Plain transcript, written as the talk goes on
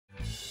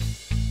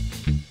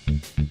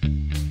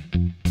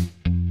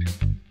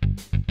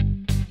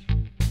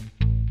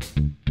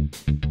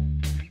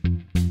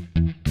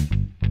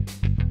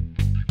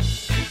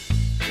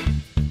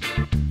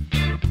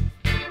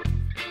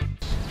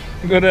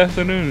Good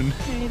afternoon.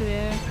 Hey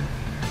there.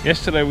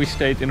 Yesterday we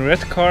stayed in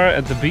Redcar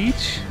at the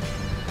beach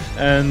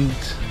and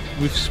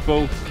we've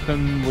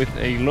spoken with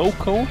a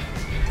local.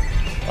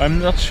 I'm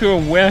not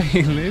sure where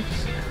he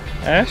lives,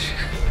 Ash,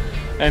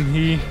 and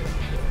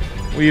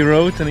we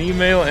wrote an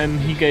email and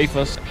he gave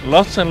us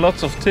lots and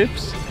lots of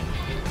tips,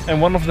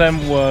 and one of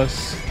them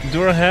was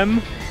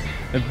Durham,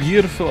 a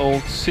beautiful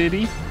old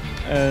city,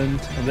 and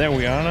there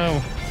we are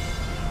now.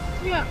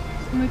 Yeah,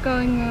 we're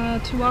going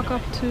to walk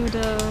up to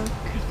the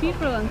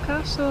Cathedral and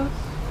Castle,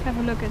 have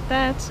a look at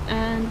that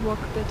and walk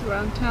a bit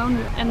around town.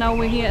 And now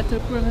we're here at the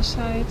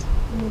riverside.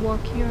 We'll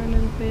walk here a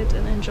little bit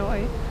and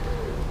enjoy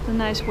the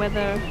nice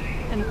weather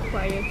and a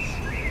quiet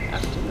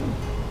afternoon.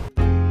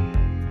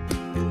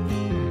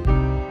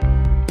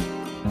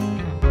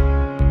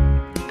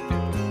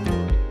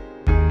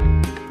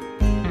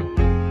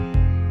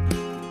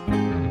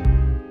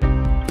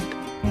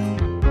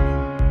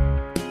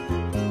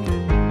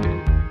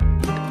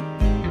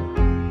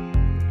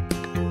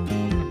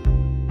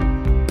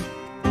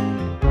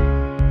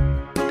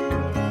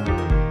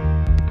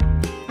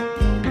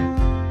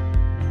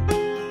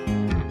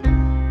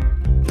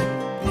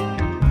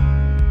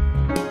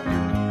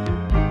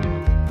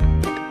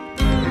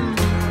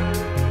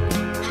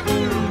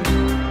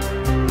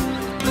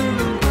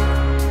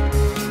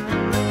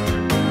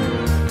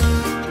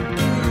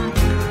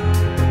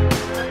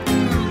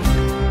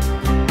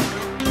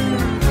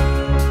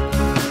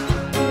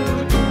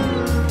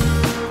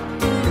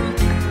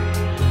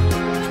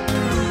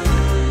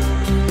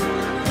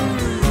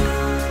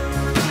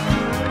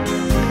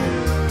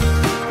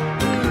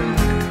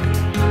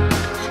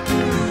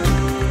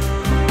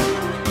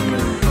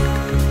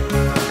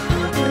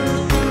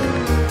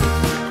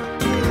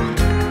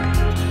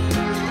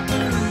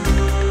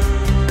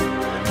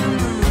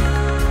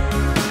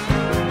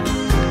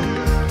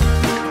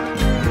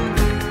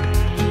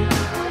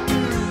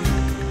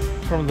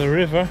 From the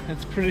river,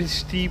 it's pretty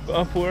steep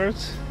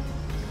upwards.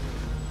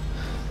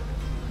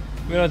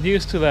 We're not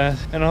used to that.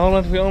 In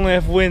Holland we only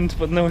have wind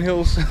but no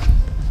hills.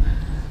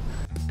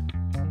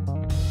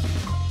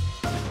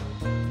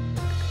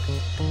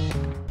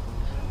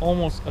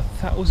 Almost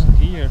 1,000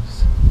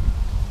 years.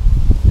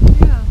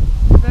 Yeah,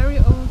 very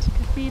old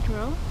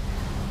cathedral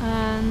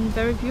and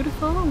very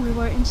beautiful. We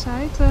were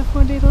inside for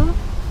a little.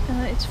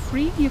 It's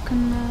free. You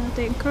can.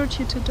 They encourage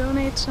you to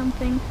donate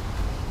something.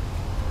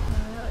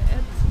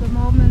 At the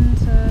moment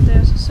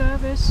there's a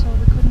service, so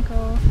we couldn't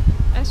go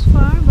as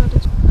far, but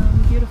it's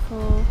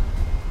beautiful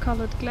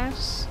colored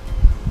glass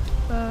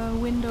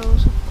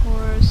windows, of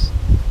course,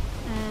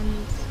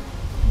 and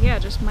yeah,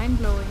 just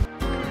mind-blowing.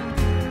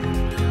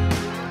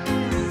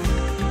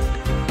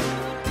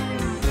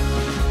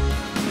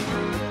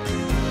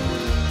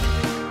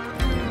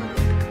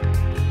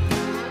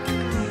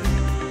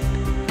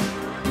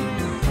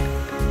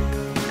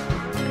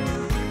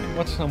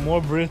 What's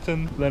more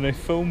Britain than a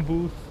phone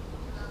booth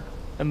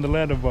and the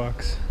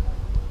letterbox?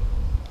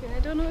 Yeah, I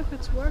don't know if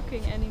it's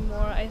working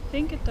anymore. I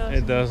think it doesn't.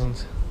 It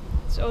doesn't.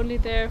 It's only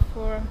there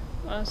for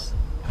us.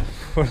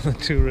 For the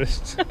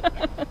tourists.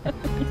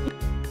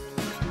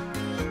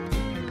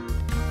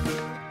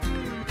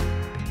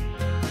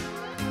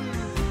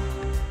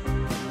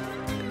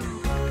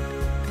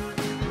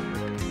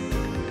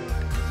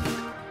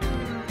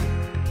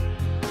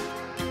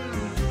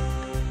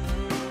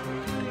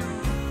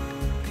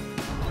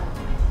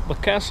 The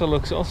castle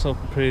looks also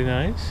pretty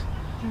nice.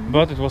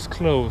 But it was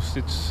closed.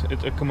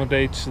 It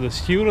accommodates the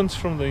students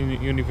from the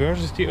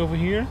university over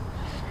here,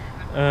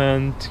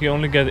 and you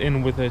only get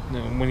in with it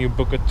when you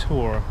book a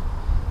tour.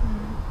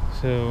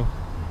 So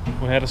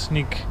we had a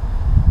sneak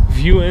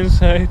view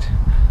inside.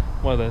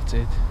 Well, that's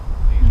it.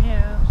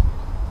 Yeah,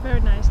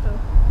 very nice though.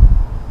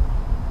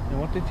 And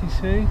what did he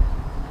say?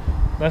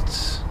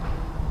 That's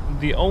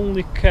the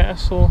only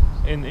castle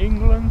in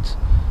England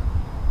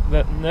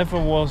that never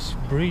was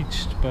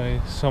breached by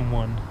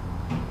someone.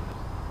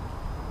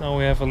 Now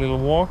we have a little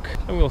walk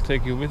and we'll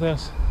take you with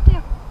us.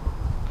 Yeah.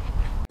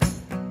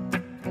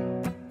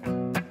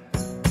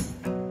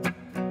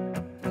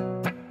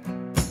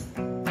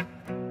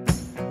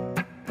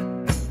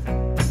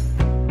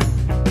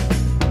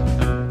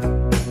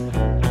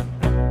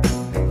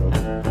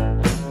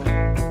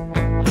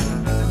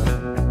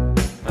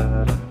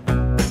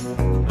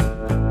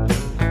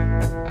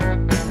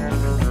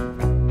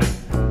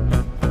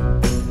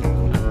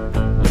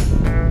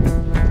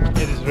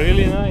 It is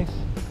really nice.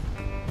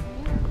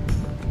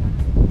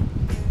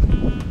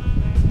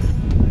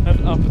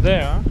 Up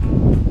there,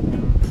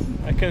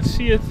 I can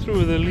see it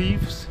through the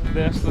leaves.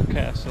 There's the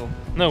castle.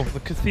 No, the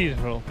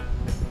cathedral.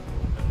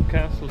 The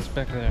castle is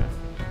back there.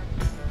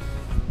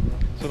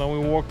 So now we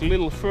walk a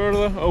little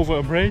further over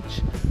a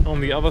bridge on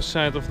the other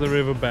side of the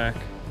river back.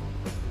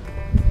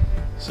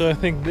 So I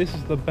think this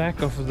is the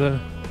back of the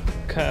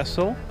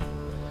castle,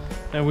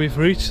 and we've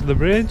reached the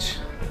bridge.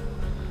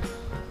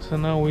 So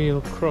now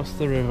we'll cross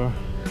the river.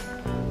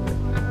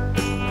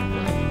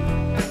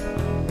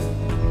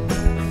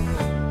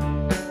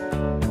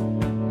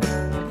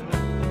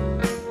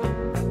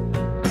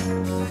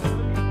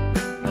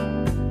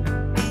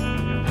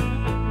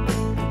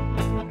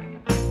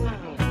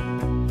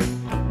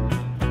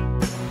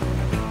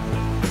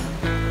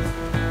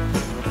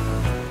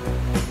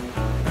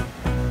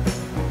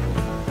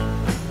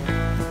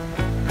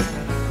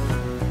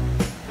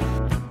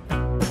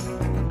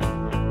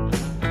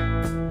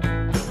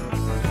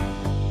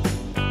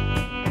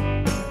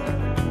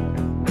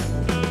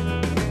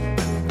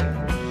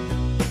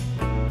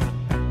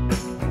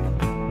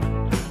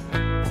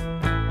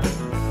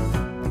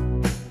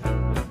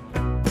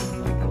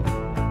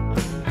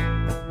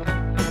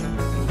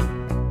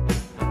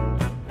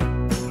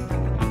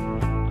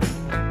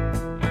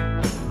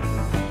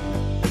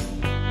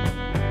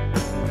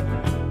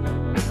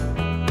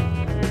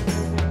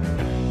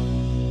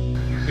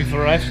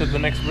 arrived at the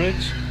next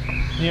bridge.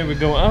 Here we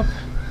go up,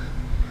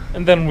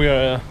 and then we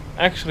are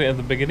actually at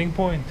the beginning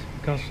point,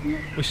 because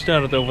we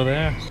started over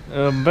there.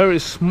 A very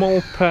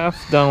small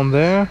path down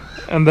there,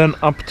 and then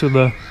up to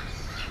the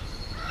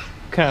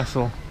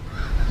castle.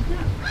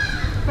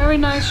 Very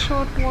nice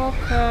short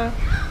walk,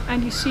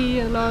 and you see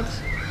a lot,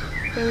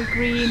 very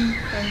green,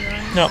 very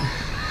nice. Yeah.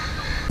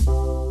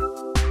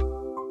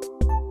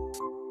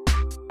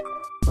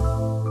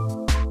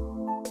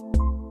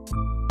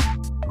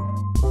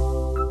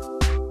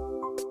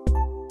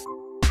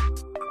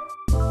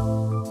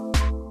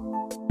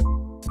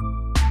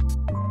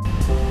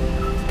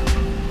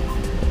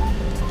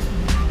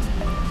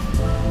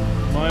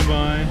 Bye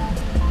bye.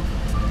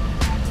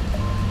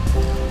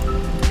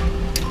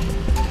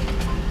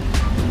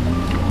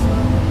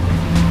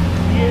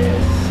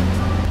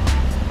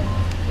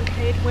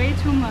 Way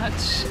too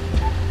much.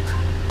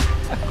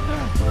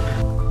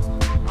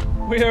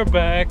 We are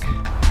back.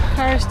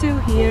 Car is still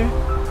here.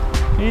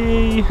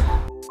 Hey.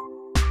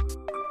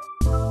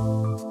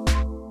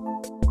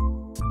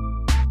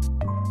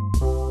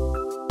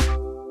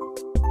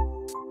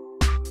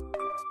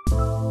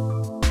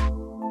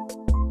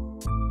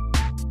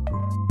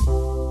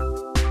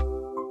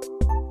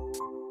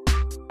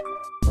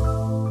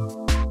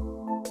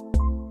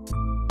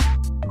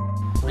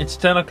 It's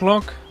 10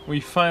 o'clock.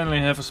 We finally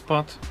have a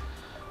spot.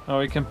 Now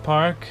we can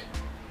park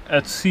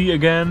at sea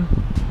again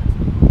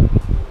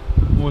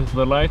with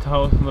the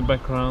lighthouse in the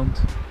background.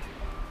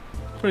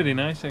 Pretty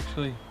nice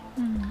actually.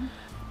 Mm-hmm.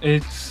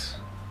 It's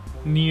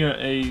near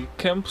a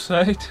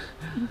campsite.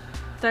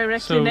 Directly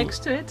So next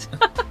to it.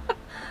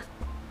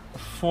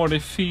 40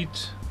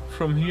 feet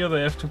from here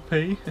they have to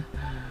pay.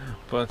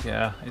 But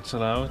yeah, it's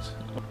allowed.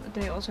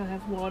 They also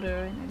have water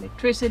and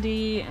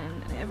electricity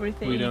and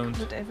everything. We You don't.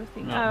 can put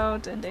everything No.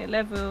 out, and they're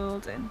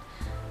leveled, and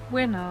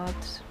we're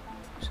not.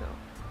 So